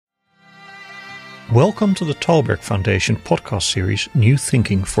Welcome to the Thalberg Foundation podcast series New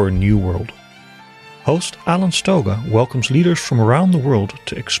Thinking for a New World. Host Alan Stoga welcomes leaders from around the world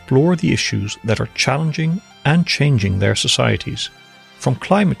to explore the issues that are challenging and changing their societies. From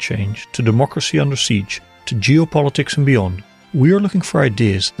climate change to democracy under siege to geopolitics and beyond, we are looking for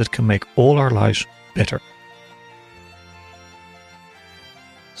ideas that can make all our lives better.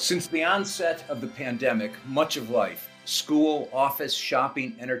 Since the onset of the pandemic, much of life, school, office,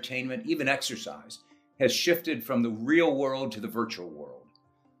 shopping, entertainment, even exercise, has shifted from the real world to the virtual world.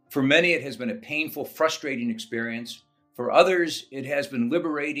 For many, it has been a painful, frustrating experience. For others, it has been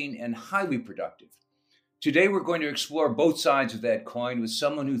liberating and highly productive. Today, we're going to explore both sides of that coin with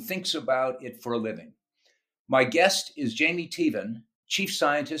someone who thinks about it for a living. My guest is Jaime Teevan, Chief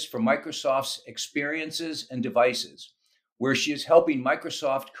Scientist for Microsoft's Experiences and Devices, where she is helping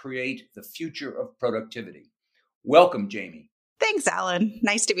Microsoft create the future of productivity. Welcome, Jaime. Thanks, Alan.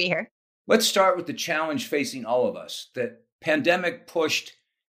 Nice to be here. Let's start with the challenge facing all of us. The pandemic pushed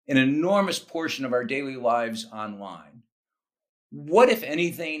an enormous portion of our daily lives online. What, if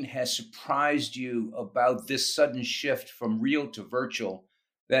anything, has surprised you about this sudden shift from real to virtual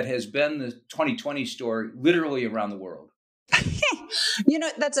that has been the 2020 story literally around the world?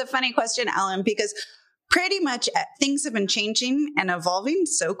 That's a funny question, Alan, because pretty much things have been changing and evolving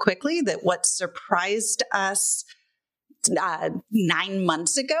so quickly that what surprised us 9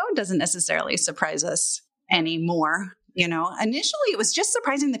 months ago doesn't necessarily surprise us anymore. Initially, it was just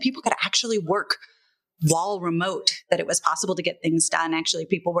surprising that people could actually work while remote, that it was possible to get things done. Actually,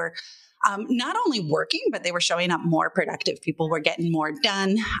 people were not only working, but they were showing up more productive. People were getting more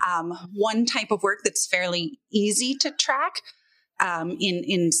done. One type of work that's fairly easy to track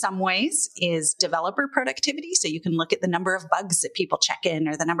in some ways is developer productivity. So you can look at the number of bugs that people check in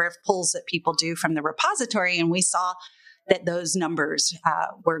or the number of pulls that people do from the repository. And we saw that those numbers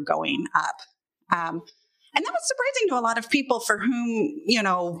were going up. And that was surprising to a lot of people for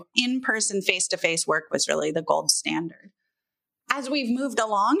whom, in-person, face-to-face work was really the gold standard. As we've moved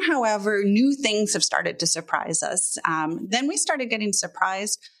along, however, new things have started to surprise us. Then we started getting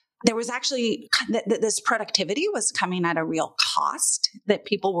surprised. There was actually this productivity was coming at a real cost, that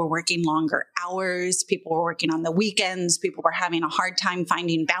people were working longer hours, people were working on the weekends, people were having a hard time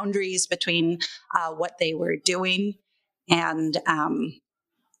finding boundaries between what they were doing. And,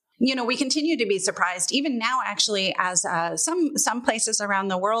 we continue to be surprised even now, actually, as some places around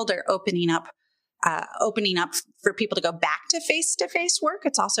the world are opening up for people to go back to face work.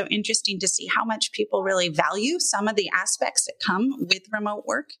 It's also interesting to see how much people really value some of the aspects that come with remote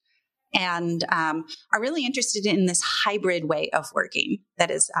work and are really interested in this hybrid way of working that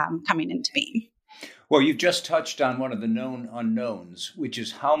is coming into being. Well, you've just touched on one of the known unknowns, which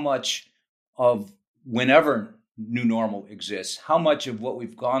is how much of whenever new normal exists, how much of what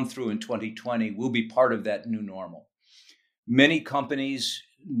we've gone through in 2020 will be part of that new normal. Many companies,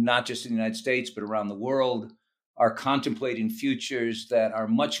 not just in the United States, but around the world, are contemplating futures that are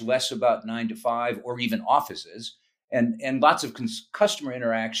much less about 9 to 5 or even offices, and lots of customer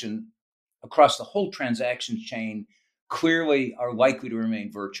interaction across the whole transaction chain clearly are likely to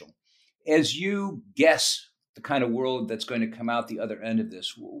remain virtual. As you guess the kind of world that's going to come out the other end of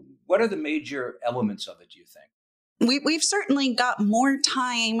this, what are the major elements of it, do you think? We've certainly got more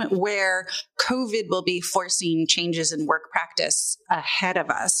time where COVID will be forcing changes in work practice ahead of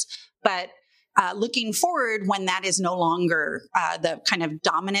us. But looking forward, when that is no longer the kind of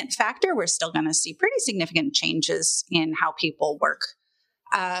dominant factor, we're still going to see pretty significant changes in how people work.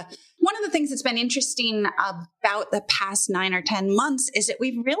 One of the things that's been interesting about the past 9 or 10 months is that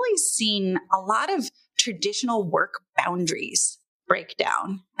we've really seen a lot of traditional work boundaries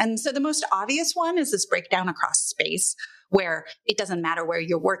breakdown. And so the most obvious one is this breakdown across space, where it doesn't matter where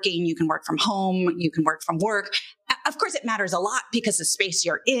you're working. You can work from home, you can work from work. Of course, it matters a lot because the space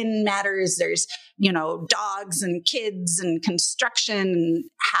you're in matters. There's, dogs and kids and construction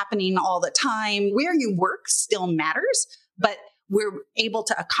happening all the time. Where you work still matters, but we're able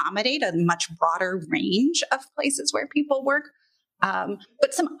to accommodate a much broader range of places where people work.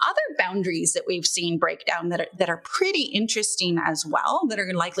 But some other boundaries that we've seen break down that are pretty interesting as well, that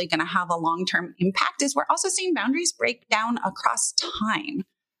are likely going to have a long-term impact, is we're also seeing boundaries break down across time,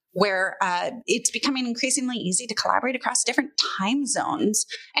 where it's becoming increasingly easy to collaborate across different time zones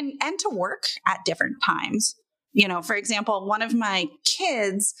and to work at different times. For example, one of my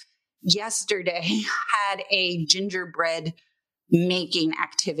kids yesterday had a gingerbread making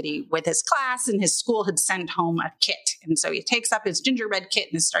activity with his class, and his school had sent home a kit. And so he takes up his gingerbread kit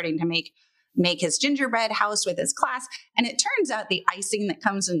and is starting to make his gingerbread house with his class. And it turns out the icing that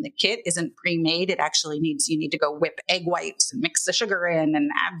comes in the kit isn't pre-made. It actually you need to go whip egg whites and mix the sugar in and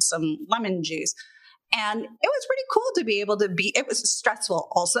add some lemon juice. And it was pretty cool to be able to be, it was stressful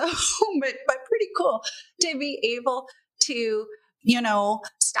also, but pretty cool to be able to,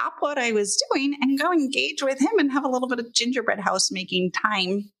 stop what I was doing and go engage with him and have a little bit of gingerbread house making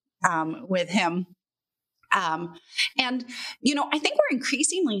time with him. And I think we're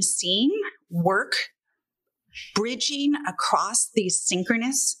increasingly seeing work bridging across these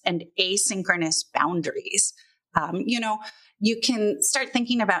synchronous and asynchronous boundaries. You can start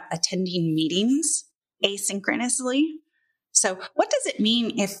thinking about attending meetings asynchronously. So what does it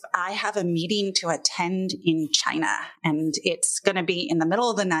mean if I have a meeting to attend in China and it's going to be in the middle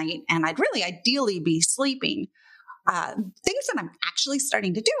of the night and I'd really ideally be sleeping? Things that I'm actually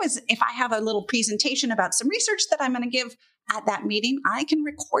starting to do is if I have a little presentation about some research that I'm going to give at that meeting, I can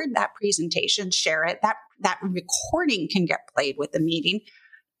record that presentation, share it. That recording can get played with the meeting.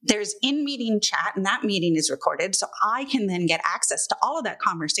 There's in-meeting chat, and that meeting is recorded. So I can then get access to all of that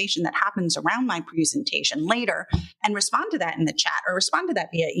conversation that happens around my presentation later and respond to that in the chat or respond to that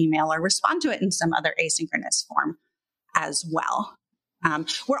via email or respond to it in some other asynchronous form as well.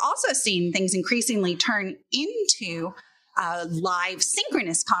 We're also seeing things increasingly turn into live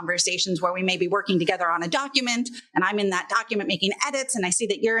synchronous conversations where we may be working together on a document and I'm in that document making edits and I see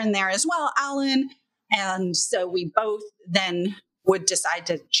that you're in there as well, Alan. And so we both then would decide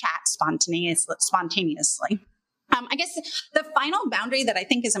to chat spontaneously. I guess the final boundary that I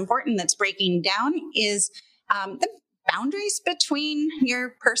think is important that's breaking down is the boundaries between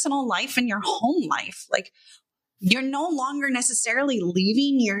your personal life and your home life. Like, you're no longer necessarily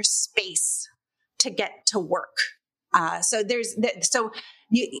leaving your space to get to work. So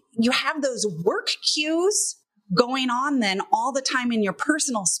you have those work cues going on then all the time in your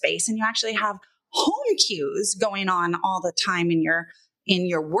personal space, and you actually have home cues going on all the time in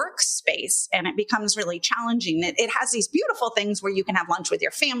your workspace, and it becomes really challenging. It has these beautiful things where you can have lunch with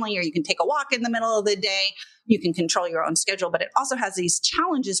your family, or you can take a walk in the middle of the day. You can control your own schedule, but it also has these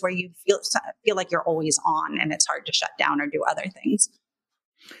challenges where you feel like you're always on, and it's hard to shut down or do other things.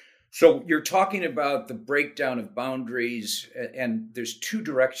 So you're talking about the breakdown of boundaries, and there's two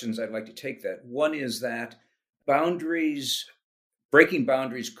directions I'd like to take that. One is that breaking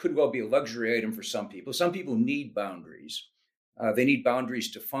boundaries could well be a luxury item for some people. Some people need boundaries. They need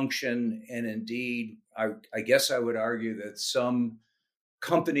boundaries to function. And indeed, I guess I would argue that some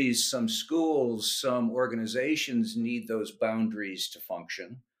companies, some schools, some organizations need those boundaries to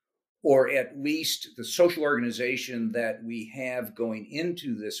function, or at least the social organization that we have going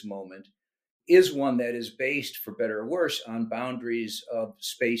into this moment is one that is based, for better or worse, on boundaries of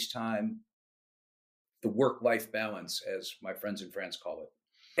space-time, the work-life balance, as my friends in France call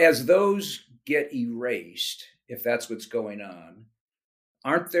it. As those get erased, if that's what's going on,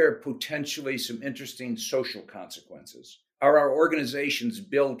 aren't there potentially some interesting social consequences? Are our organizations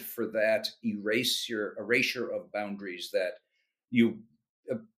built for that erasure of boundaries that you've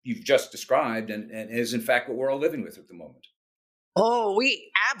just described and is in fact what we're all living with at the moment? Oh,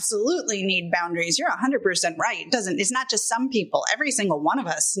 we absolutely need boundaries. You're 100% right. It's not just some people. Every single one of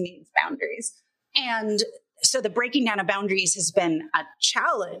us needs boundaries. And so the breaking down of boundaries has been a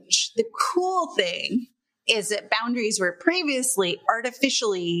challenge. The cool thing is that boundaries were previously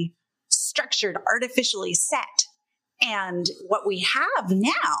artificially structured, artificially set. And what we have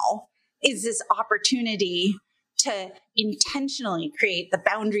now is this opportunity to intentionally create the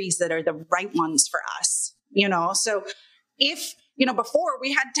boundaries that are the right ones for us. So if, before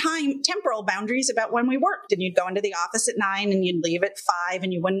we had temporal boundaries about when we worked, and you'd go into the office at 9 and you'd leave at 5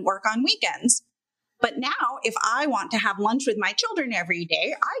 and you wouldn't work on weekends. But now, if I want to have lunch with my children every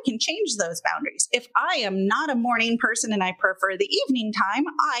day, I can change those boundaries. If I am not a morning person and I prefer the evening time,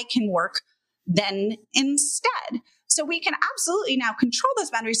 I can work then instead. So we can absolutely now control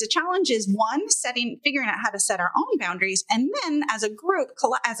those boundaries. The challenge is one, figuring out how to set our own boundaries. And then as a group,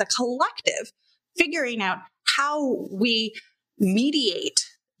 as a collective, figuring out how we mediate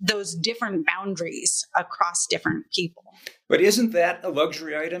those different boundaries across different people. But isn't that a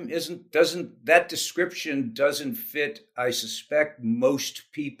luxury item? Doesn't that description fit, I suspect,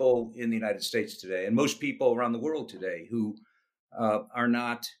 most people in the United States today and most people around the world today who are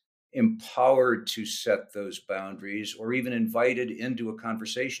not empowered to set those boundaries or even invited into a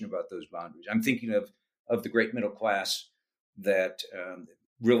conversation about those boundaries. I'm thinking of the great middle class that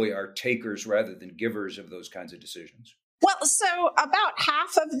really are takers rather than givers of those kinds of decisions. Well, so about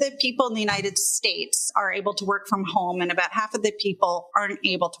half of the people in the United States are able to work from home, and about half of the people aren't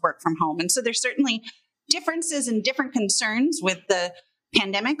able to work from home. And so there's certainly differences and different concerns with the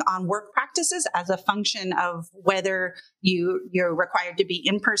pandemic on work practices as a function of whether you're required to be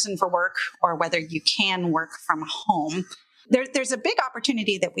in person for work or whether you can work from home. there's a big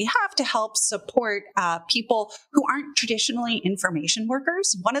opportunity that we have to help support people who aren't traditionally information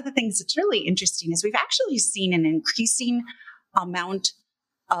workers. One of the things that's really interesting is we've actually seen an increasing amount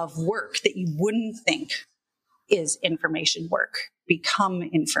of work that you wouldn't think is information work become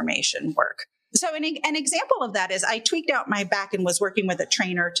information work. So an example of that is I tweaked out my back and was working with a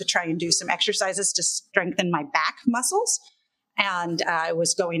trainer to try and do some exercises to strengthen my back muscles. And I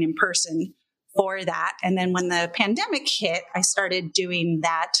was going in person for that. And then when the pandemic hit, I started doing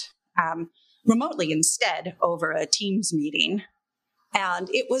that remotely instead over a Teams meeting. And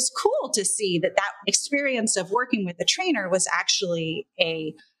it was cool to see that experience of working with a trainer was actually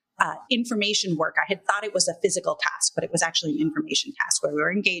a information work. I had thought it was a physical task, but it was actually an information task where we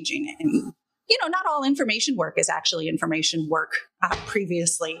were engaging in. Not all information work is actually information work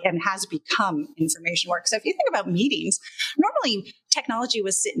previously and has become information work. So if you think about meetings, normally technology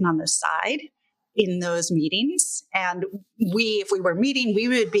was sitting on the side in those meetings. And if we were meeting, we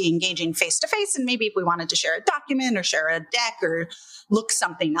would be engaging face to face. And maybe if we wanted to share a document or share a deck or look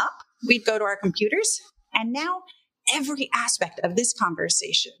something up, we'd go to our computers. And now every aspect of this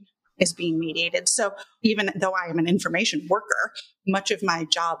conversation is being mediated. So even though I am an information worker, much of my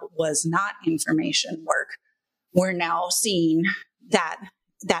job was not information work. We're now seeing that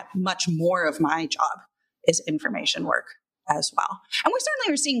much more of my job is information work as well. And we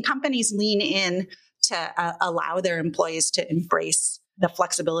certainly are seeing companies lean in to allow their employees to embrace the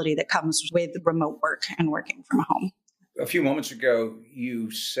flexibility that comes with remote work and working from home. A few moments ago,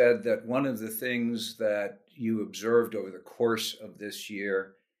 you said that one of the things that you observed over the course of this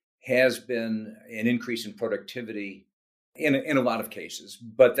year has been an increase in productivity in a lot of cases,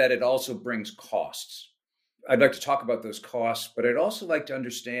 but that it also brings costs. I'd like to talk about those costs, but I'd also like to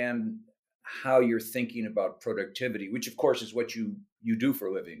understand how you're thinking about productivity, which of course is what you do for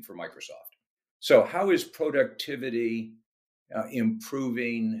a living for Microsoft. So how is productivity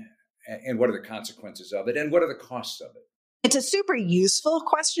improving, and what are the consequences of it, and what are the costs of it? It's a super useful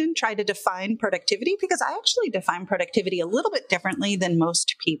question, try to define productivity, because I actually define productivity a little bit differently than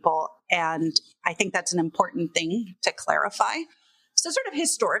most people. And I think that's an important thing to clarify. So sort of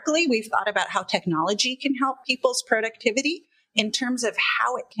historically, we've thought about how technology can help people's productivity in terms of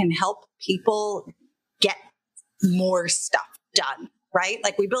how it can help people get more stuff done, right?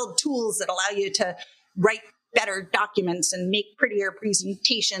 Like we build tools that allow you to write better documents and make prettier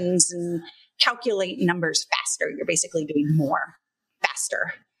presentations and calculate numbers faster. You're basically doing more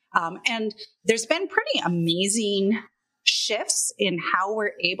faster. And there's been pretty amazing shifts in how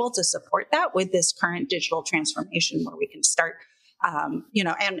we're able to support that with this current digital transformation, where we can start, and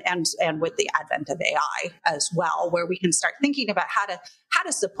with the advent of AI as well, where we can start thinking about how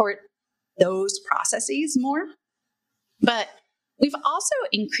to support those processes more. But we've also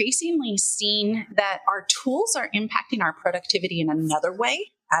increasingly seen that our tools are impacting our productivity in another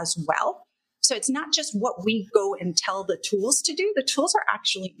way as well. So it's not just what we go and tell the tools to do. The tools are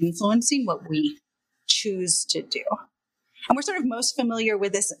actually influencing what we choose to do. And we're sort of most familiar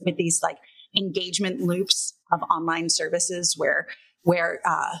with these like engagement loops of online services where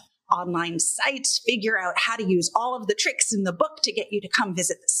online sites figure out how to use all of the tricks in the book to get you to come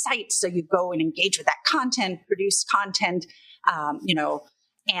visit the site. So you go and engage with that content, produce content,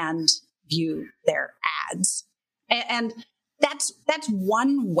 and view their ads. And that's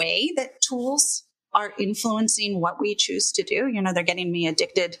one way that tools are influencing what we choose to do. They're getting me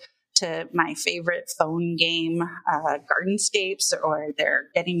addicted to my favorite phone game, Gardenscapes, or they're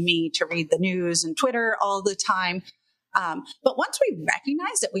getting me to read the news and Twitter all the time. But once we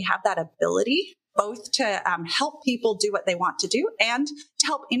recognize that we have that ability, both to help people do what they want to do and to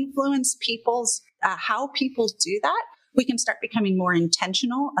help influence people's how people do that, we can start becoming more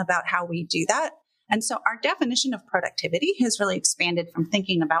intentional about how we do that. And so our definition of productivity has really expanded from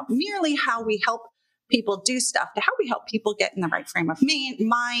thinking about merely how we help people do stuff to how we help people get in the right frame of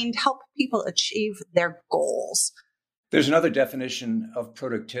mind, help people achieve their goals. There's another definition of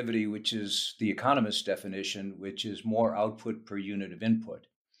productivity, which is the economist's definition, which is more output per unit of input.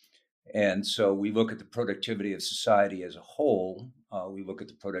 And so we look at the productivity of society as a whole. We look at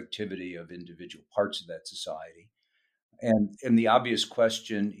the productivity of individual parts of that society. And the obvious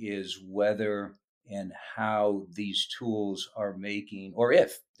question is whether and how these tools are making, or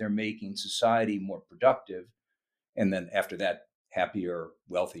if they're making society more productive. And then after that, happier,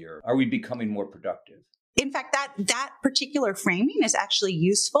 wealthier. Are we becoming more productive? In fact, that particular framing is actually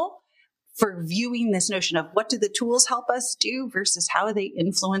useful for viewing this notion of what do the tools help us do versus how they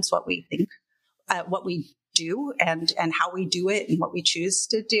influence what we think, what we do and how we do it and what we choose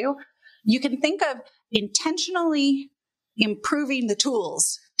to do. You can think of intentionally improving the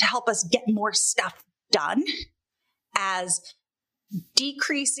tools to help us get more stuff done as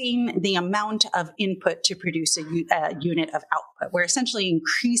decreasing the amount of input to produce a unit of output. We're essentially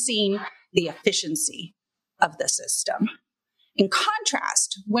increasing the efficiency of the system. In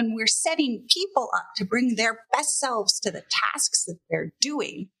contrast, when we're setting people up to bring their best selves to the tasks that they're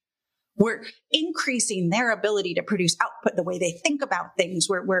doing, we're increasing their ability to produce output the way they think about things.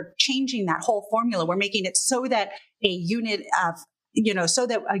 We're changing that whole formula. We're making it so that a unit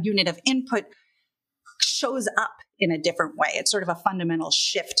of input shows up in a different way. It's sort of a fundamental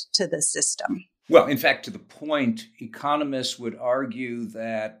shift to the system. Well, in fact, to the point, economists would argue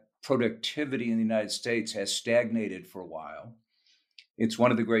that productivity in the United States has stagnated for a while. It's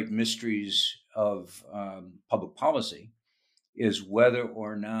one of the great mysteries of public policy is whether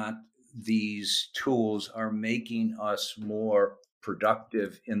or not these tools are making us more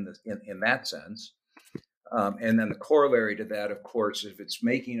productive in that sense. And then the corollary to that, of course, if it's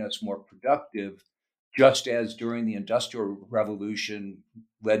making us more productive, just as during the Industrial Revolution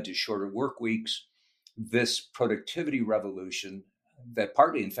led to shorter work weeks, this productivity revolution that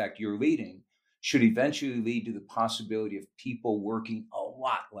partly, in fact, you're leading, should eventually lead to the possibility of people working a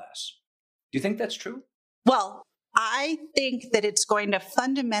lot less. Do you think that's true? Well, I think that it's going to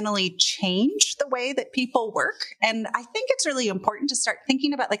fundamentally change the way that people work. And I think it's really important to start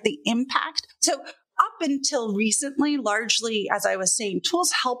thinking about like the impact. So up until recently, largely, as I was saying,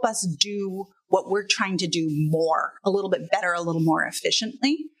 tools help us do what we're trying to do more, a little bit better, a little more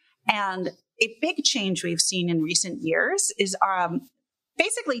efficiently. And a big change we've seen in recent years is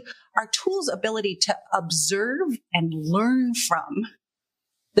basically our tools' ability to observe and learn from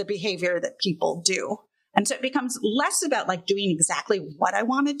the behavior that people do. And so it becomes less about like doing exactly what I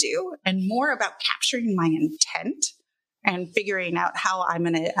want to do and more about capturing my intent and figuring out how I'm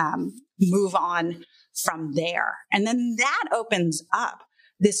going to move on from there. And then that opens up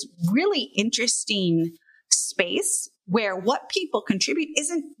this really interesting space where what people contribute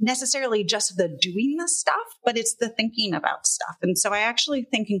isn't necessarily just the doing the stuff, but it's the thinking about stuff. And so I actually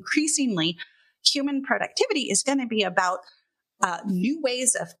think increasingly human productivity is going to be about new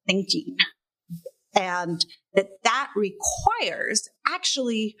ways of thinking, and that requires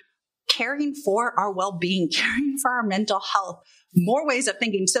actually caring for our well-being, caring for our mental health, more ways of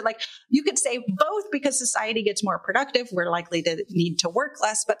thinking. So like you could say both because society gets more productive, we're likely to need to work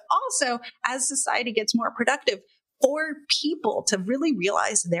less, but also as society gets more productive, for people to really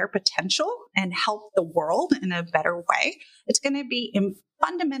realize their potential and help the world in a better way, it's going to be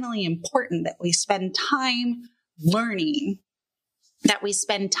fundamentally important that we spend time learning, that we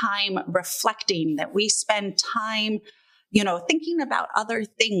spend time reflecting, that we spend time, thinking about other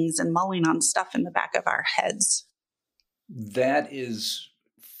things and mulling on stuff in the back of our heads. That is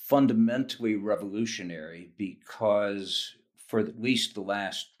fundamentally revolutionary because for at least the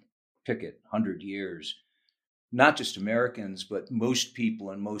last, 100 years, not just Americans, but most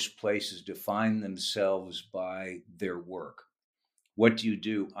people in most places define themselves by their work. What do you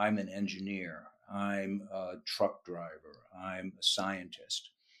do? I'm an engineer. I'm a truck driver. I'm a scientist.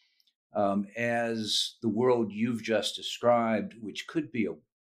 As the world you've just described, which could be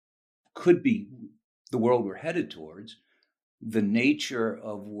the world we're headed towards, the nature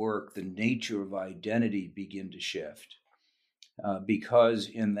of work, the nature of identity begin to shift. Because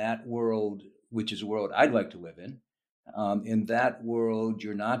in that world, which is a world I'd like to live in that world,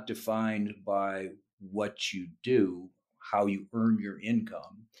 you're not defined by what you do, how you earn your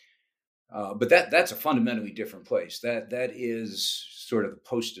income. But that's a fundamentally different place. That is sort of the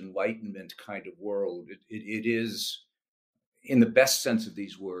post-Enlightenment kind of world. It is, in the best sense of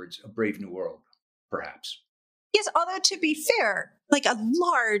these words, a brave new world, perhaps. Yes, although to be fair, like a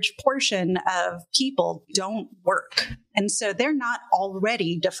large portion of people don't work. And so they're not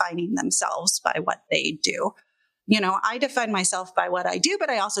already defining themselves by what they do. I define myself by what I do, but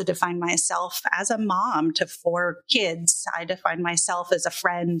I also define myself as a mom to 4 kids. I define myself as a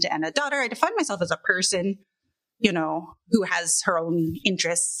friend and a daughter. I define myself as a person, who has her own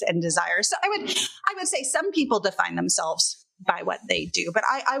interests and desires. So I would say some people define themselves by what they do, but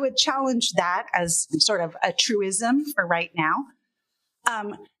I would challenge that as sort of a truism for right now.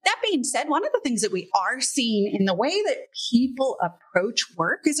 That being said, one of the things that we are seeing in the way that people approach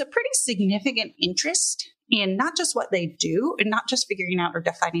work is a pretty significant interest in not just what they do and not just figuring out or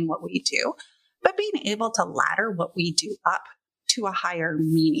defining what we do, but being able to ladder what we do up to a higher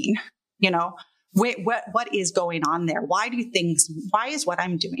meaning. What is going on there? Why is what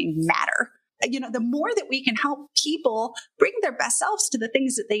I'm doing matter? The more that we can help people bring their best selves to the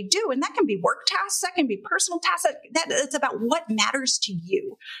things that they do, and that can be work tasks, that can be personal tasks, it's about what matters to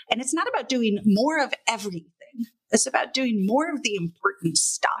you. And it's not about doing more of everything. It's about doing more of the important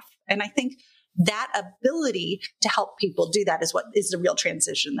stuff. And I think that ability to help people do that is what is the real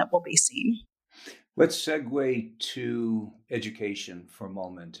transition that we'll be seeing. Let's segue to education for a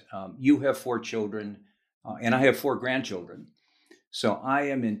moment. You have 4 children, and I have 4 grandchildren. So I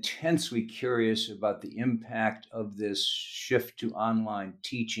am intensely curious about the impact of this shift to online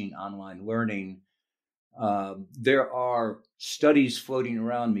teaching, online learning. There are studies floating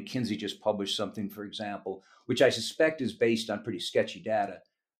around. McKinsey just published something, for example, which I suspect is based on pretty sketchy data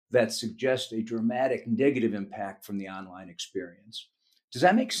that suggests a dramatic negative impact from the online experience. Does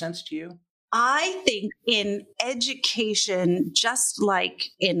that make sense to you? I think in education, just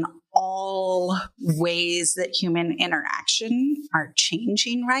like in all ways that human interaction are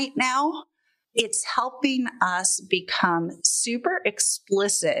changing right now, it's helping us become super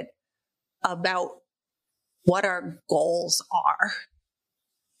explicit about what our goals are.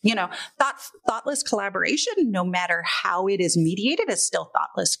 You know, thoughtless collaboration, no matter how it is mediated, is still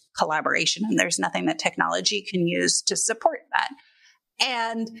thoughtless collaboration. And there's nothing that technology can use to support that.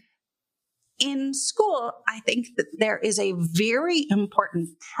 And in school, I think that there is a very important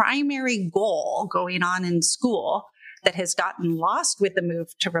primary goal going on in school that has gotten lost with the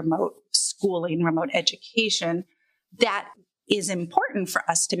move to remote schooling, remote education, that is important for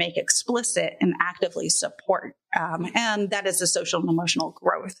us to make explicit and actively support. And that is the social and emotional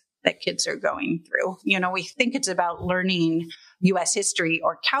growth that kids are going through. You know, we think it's about learning U.S. history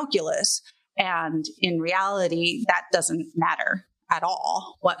or calculus, and in reality, that doesn't matter at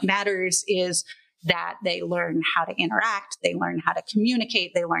all. What matters is that they learn how to interact, they learn how to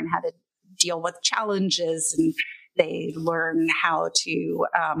communicate, they learn how to deal with challenges, and they learn how to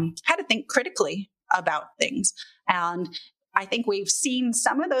think critically about things. And I think we've seen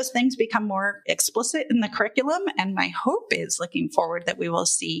some of those things become more explicit in the curriculum, and my hope is, looking forward, that we will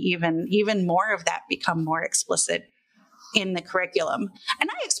see even more of that become more explicit in the curriculum. And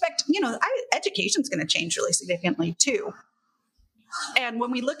I expect, education is going to change really significantly too. And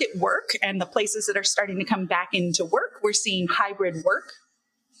when we look at work and the places that are starting to come back into work, we're seeing hybrid work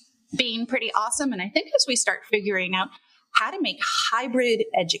being pretty awesome. And I think as we start figuring out how to make hybrid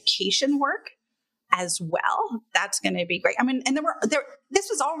education work as well, that's going to be great. I mean, and this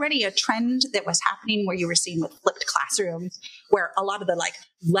was already a trend that was happening where you were seeing with flipped classrooms, where a lot of the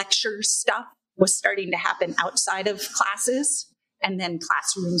lecture stuff was starting to happen outside of classes, and then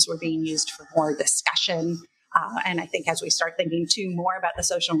classrooms were being used for more discussion. And I think as we start thinking too more about the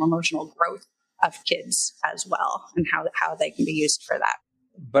social and emotional growth of kids as well, and how they can be used for that.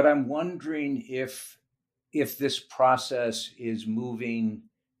 But I'm wondering if this process is moving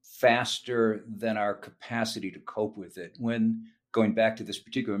faster than our capacity to cope with it. When going back to this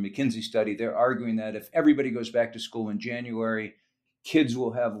particular McKinsey study, they're arguing that if everybody goes back to school in January, kids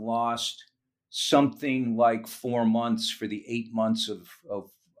will have lost something like 4 months for the 8 months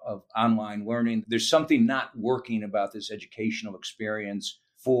of online learning. There's something not working about this educational experience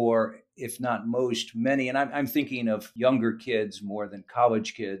for, if not most, many. And I'm thinking of younger kids more than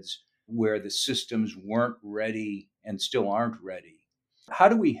college kids, where the systems weren't ready and still aren't ready. How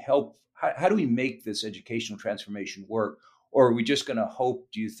do we help? How do we make this educational transformation work? Or are we just going to hope,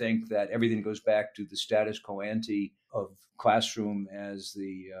 do you think, that everything goes back to the status quo ante of classroom as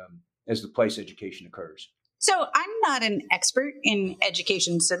the place education occurs? So I'm not an expert in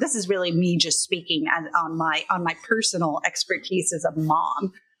education, so this is really me just speaking on my personal expertise as a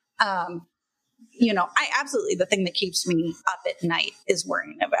mom. The thing that keeps me up at night is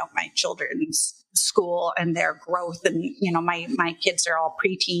worrying about my children's school and their growth. And, my kids are all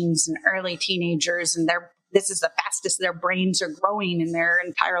preteens and early teenagers, and this is the fastest their brains are growing in their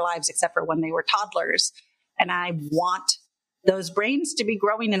entire lives, except for when they were toddlers. And I want those brains to be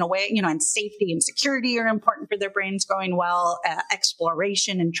growing in a way, and safety and security are important for their brains going well.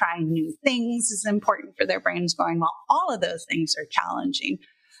 Exploration and trying new things is important for their brains going well. All of those things are challenging.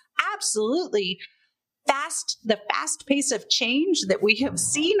 Absolutely. The fast pace of change that we have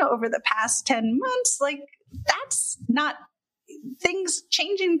seen over the past 10 months, that's not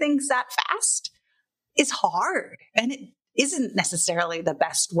changing things that fast is hard. And it isn't necessarily the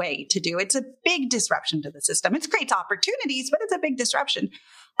best way to do. It's a big disruption to the system. It creates opportunities, but it's a big disruption.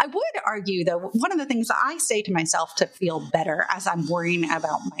 I would argue, though, one of the things I say to myself to feel better as I'm worrying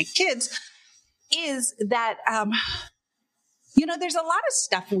about my kids is that, there's a lot of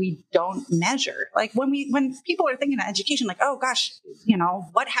stuff we don't measure. Like when people are thinking of education, oh gosh,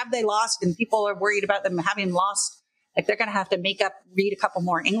 what have they lost? And people are worried about them having lost, they're going to have to read a couple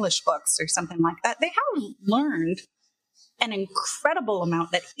more English books or something like that. They have learned an incredible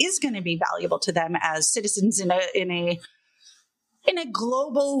amount that is going to be valuable to them as citizens in a in a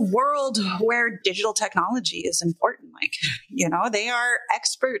global world where digital technology is important. Like, they are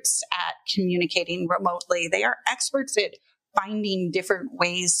experts at communicating remotely. They are experts at finding different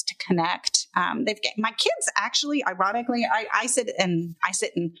ways to connect. My kids actually, ironically, I sit and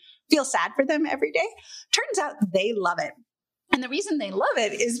feel sad for them every day. Turns out they love it. And the reason they love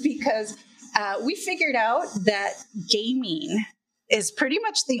it is because we figured out that gaming is pretty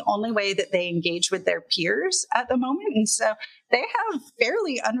much the only way that they engage with their peers at the moment. And so they have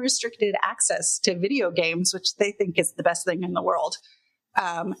fairly unrestricted access to video games, which they think is the best thing in the world.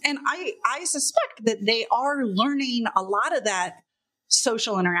 And I suspect that they are learning a lot of that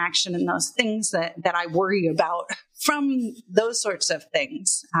social interaction and those things that I worry about from those sorts of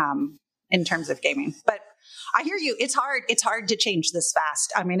things in terms of gaming. But I hear you. It's hard. It's hard to change this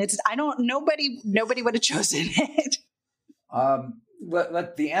fast. I mean, nobody would have chosen it.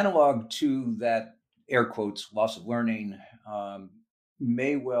 But the analog to that, air quotes, loss of learning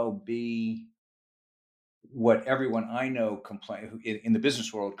may well be what everyone I know in the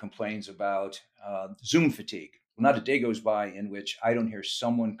business world complains about, Zoom fatigue. Not a day goes by in which I don't hear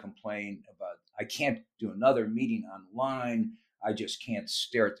someone complain about, I can't do another meeting online. I just can't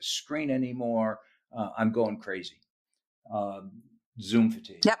stare at the screen anymore. I'm going crazy. Zoom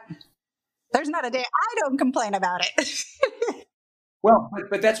fatigue. Yep. There's not a day I don't complain about it. Well,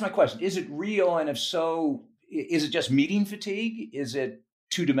 but that's my question. Is it real? And if so, is it just meeting fatigue? Is it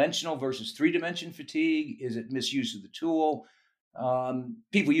two-dimensional versus three-dimension fatigue? Is it misuse of the tool?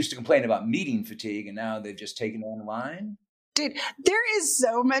 People used to complain about meeting fatigue, and now they've just taken it online. Dude, there is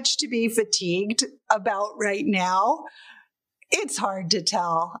so much to be fatigued about right now. It's hard to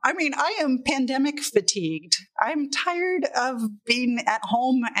tell. I mean, I am pandemic fatigued. I'm tired of being at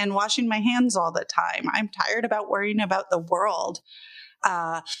home and washing my hands all the time. I'm tired about worrying about the world.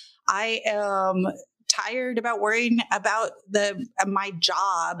 I am tired about worrying about my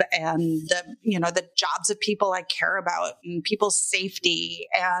job and the jobs of people I care about and people's safety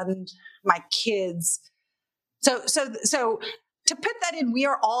and my kids. So to put that in, we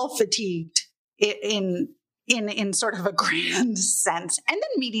are all fatigued in sort of a grand sense. And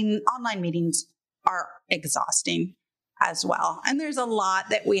then online meetings are exhausting as well. And there's a lot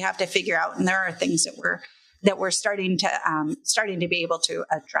that we have to figure out. And there are things that we're starting to be able to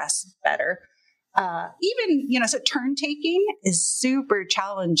address better. So turn taking is super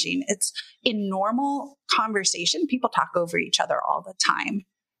challenging. It's in normal conversation, people talk over each other all the time.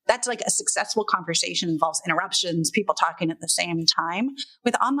 That's like a successful conversation involves interruptions, people talking at the same time.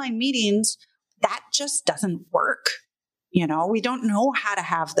 With online meetings, that just doesn't work. We don't know how to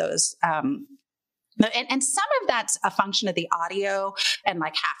have those. And some of that's a function of the audio and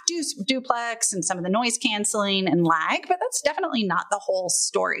like half duplex and some of the noise canceling and lag, but that's definitely not the whole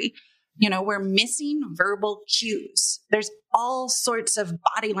story. We're missing verbal cues. There's all sorts of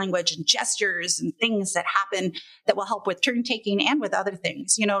body language and gestures and things that happen that will help with turn taking and with other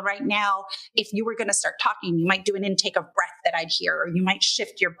things. Right now, if you were going to start talking, you might do an intake of breath that I'd hear, or you might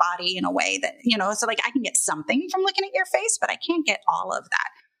shift your body in a way that, so like I can get something from looking at your face, but I can't get all of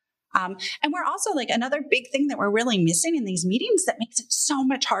that. And we're also like another big thing that we're really missing in these meetings that makes it so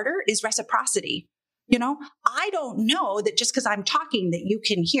much harder is reciprocity. I don't know that just because I'm talking that you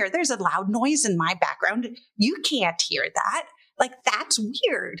can hear. There's a loud noise in my background. You can't hear that. Like, that's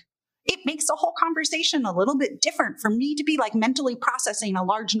weird. It makes the whole conversation a little bit different for me to be like mentally processing a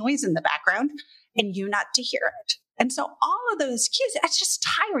large noise in the background and you not to hear it. And so all of those cues, that's just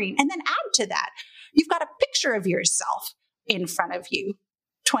tiring. And then add to that, you've got a picture of yourself in front of you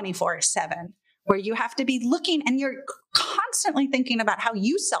 24/7, where you have to be looking and you're constantly thinking about how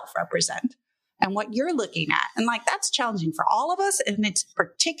you self-represent and what you're looking at. And like, that's challenging for all of us. And it's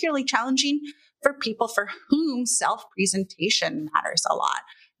particularly challenging for people for whom self-presentation matters a lot.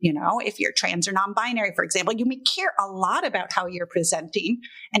 If you're trans or non-binary, for example, you may care a lot about how you're presenting,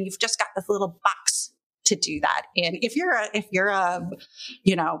 and you've just got this little box to do that in. If you're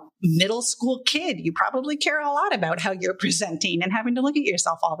a middle school kid, you probably care a lot about how you're presenting and having to look at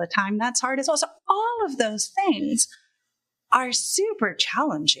yourself all the time. That's hard as well. So all of those things are super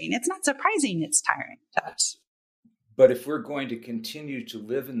challenging. It's not surprising it's tiring to us. But if we're going to continue to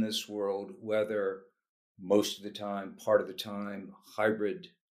live in this world, whether most of the time, part of the time, hybrid,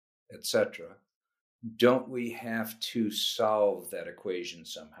 etc., don't we have to solve that equation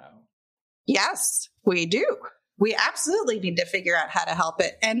somehow? Yes, we do. We absolutely need to figure out how to help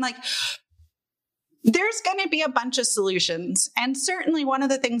it. And like, there's going to be a bunch of solutions. And certainly one of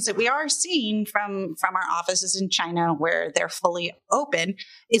the things that we are seeing from our offices in China, where they're fully open,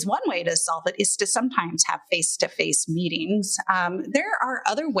 is one way to solve it is to sometimes have face-to-face meetings. There are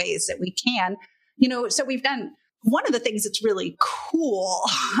other ways that we can, so we've done one of the things that's really cool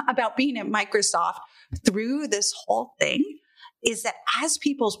about being at Microsoft through this whole thing is that as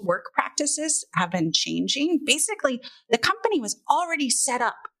people's work practices have been changing, basically the company was already set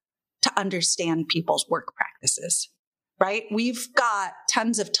up to understand people's work practices, right? We've got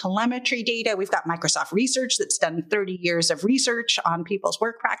tons of telemetry data. We've got Microsoft Research that's done 30 years of research on people's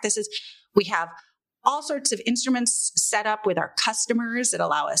work practices. We have all sorts of instruments set up with our customers that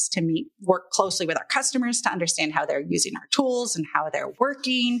allow us to work closely with our customers to understand how they're using our tools and how they're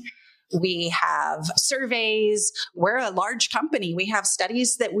working. We have surveys. We're a large company. We have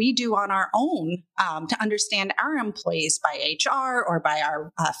studies that we do on our own to understand our employees by HR or by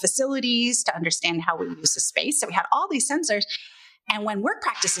our facilities to understand how we use the space. So we had all these sensors. And when work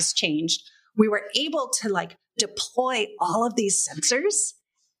practices changed, we were able to deploy all of these sensors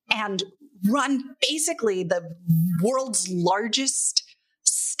and run basically the world's largest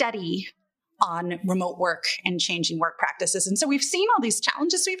study on remote work and changing work practices. And so we've seen all these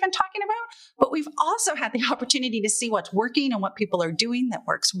challenges we've been talking about, but we've also had the opportunity to see what's working and what people are doing that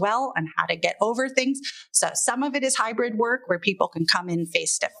works well and how to get over things. So some of it is hybrid work where people can come in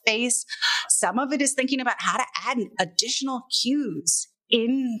face to face. Some of it is thinking about how to add additional cues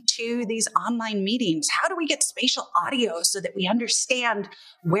into these online meetings. How do we get spatial audio so that we understand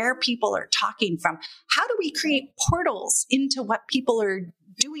where people are talking from? How do we create portals into what people are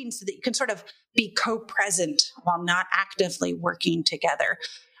doing so that you can sort of be co-present while not actively working together?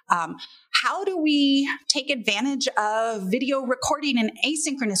 How do we take advantage of video recording and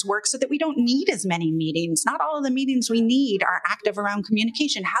asynchronous work so that we don't need as many meetings? Not all of the meetings we need are active around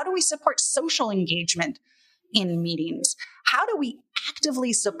communication. How do we support social engagement in meetings? How do we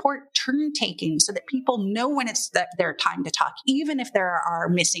actively support turn taking so that people know when it's their time to talk, even if there are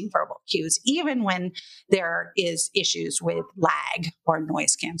missing verbal cues, even when there is issues with lag or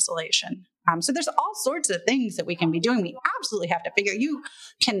noise cancellation? So there's all sorts of things that we can be doing. We absolutely have to figure. You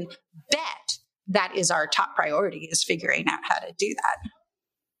can bet that is our top priority, is figuring out how to do that.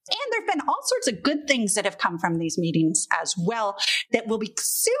 And there have been all sorts of good things that have come from these meetings as well that will be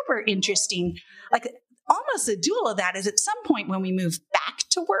super interesting. Almost a dual of that is at some point when we move back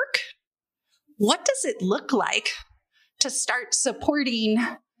to work, what does it look like to start supporting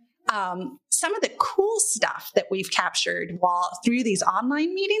some of the cool stuff that we've captured through these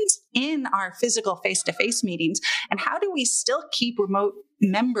online meetings in our physical face-to-face meetings? And how do we still keep remote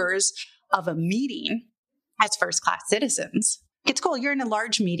members of a meeting as first-class citizens? It's cool. You're in a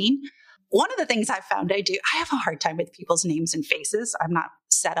large meeting. One of the things I've found I have a hard time with people's names and faces. I'm not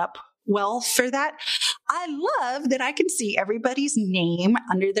set up well for that. I love that I can see everybody's name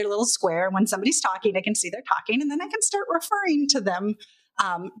under their little square. When somebody's talking, I can see they're talking, and then I can start referring to them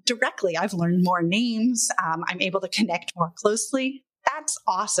directly. I've learned more names. I'm able to connect more closely. That's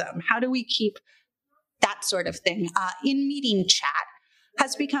awesome. How do we keep that sort of thing? In meeting chat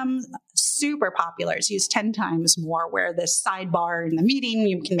has become super popular. It's used 10 times more, where the sidebar in the meeting,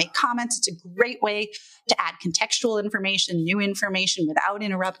 you can make comments. It's a great way to add contextual information, new information without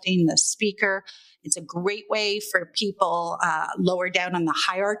interrupting the speaker. It's a great way for people lower down on the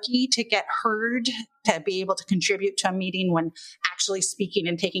hierarchy to get heard, to be able to contribute to a meeting when actually speaking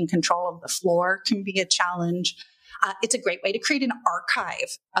and taking control of the floor can be a challenge. It's a great way to create an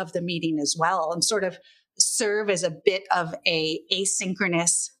archive of the meeting as well and sort of serve as a bit of a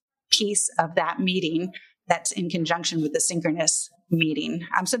asynchronous piece of that meeting that's in conjunction with the synchronous meeting.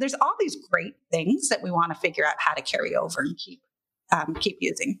 So there's all these great things that we want to figure out how to carry over and keep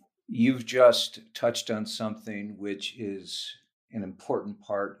using. You've just touched on something which is an important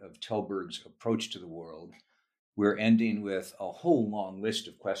part of Telberg's approach to the world. We're ending with a whole long list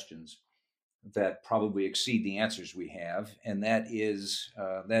of questions that probably exceed the answers we have, and that is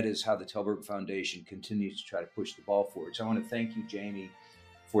how the Telberg Foundation continues to try to push the ball forward. So I want to thank you, Jaime,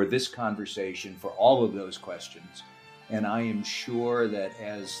 for this conversation, for all of those questions. And I am sure that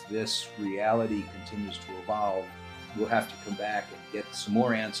as this reality continues to evolve, we'll have to come back and get some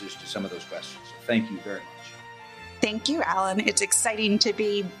more answers to some of those questions. So thank you very much. Thank you, Alan. It's exciting to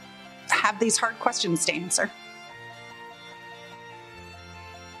have these hard questions to answer.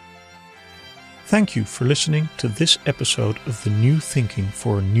 Thank you for listening to this episode of the New Thinking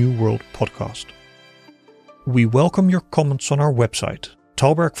for a New World podcast. We welcome your comments on our website,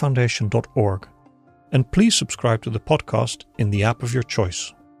 talbergfoundation.org, and please subscribe to the podcast in the app of your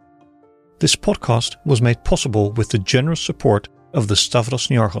choice. This podcast was made possible with the generous support of the Stavros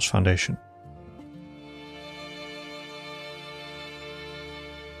Niarchos Foundation.